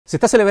Se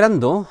está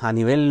celebrando a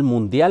nivel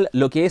mundial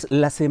lo que es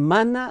la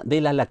Semana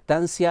de la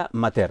Lactancia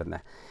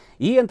Materna.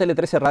 Y en Tele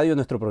 13 Radio, en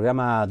nuestro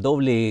programa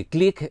Doble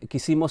Click,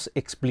 quisimos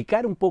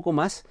explicar un poco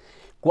más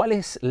cuál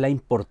es la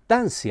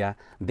importancia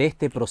de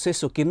este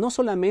proceso que no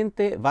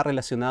solamente va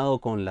relacionado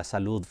con la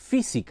salud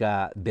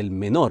física del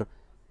menor,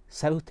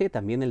 sabe usted,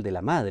 también el de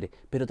la madre,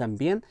 pero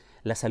también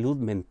la salud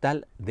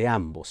mental de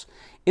ambos.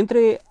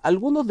 Entre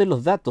algunos de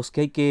los datos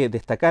que hay que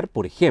destacar,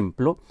 por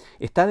ejemplo,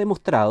 está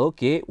demostrado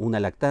que una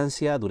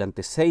lactancia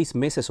durante 6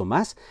 meses o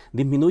más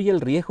disminuye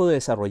el riesgo de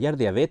desarrollar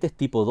diabetes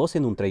tipo 2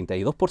 en un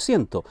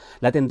 32%,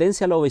 la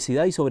tendencia a la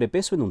obesidad y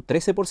sobrepeso en un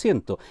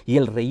 13% y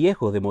el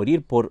riesgo de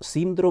morir por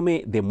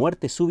síndrome de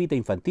muerte súbita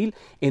infantil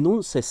en un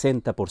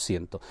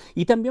 60%.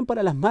 Y también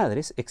para las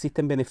madres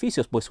existen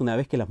beneficios, pues una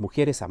vez que las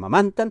mujeres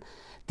amamantan,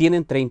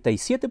 tienen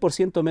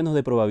 37% menos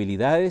de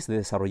probabilidades de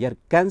desarrollar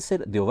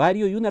cáncer de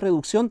ovario y una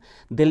reducción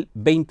del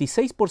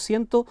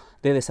 26%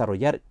 de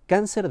desarrollar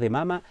cáncer de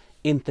mama,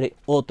 entre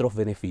otros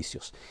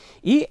beneficios.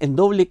 Y en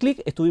Doble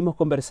Click estuvimos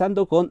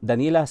conversando con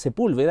Daniela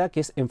Sepúlveda,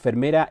 que es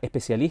enfermera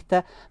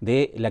especialista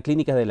de la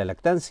Clínica de la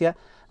Lactancia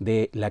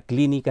de la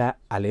Clínica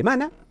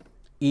Alemana,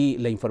 y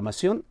la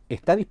información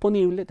está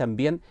disponible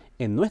también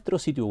en nuestro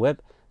sitio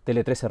web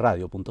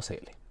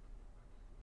tele13radio.cl.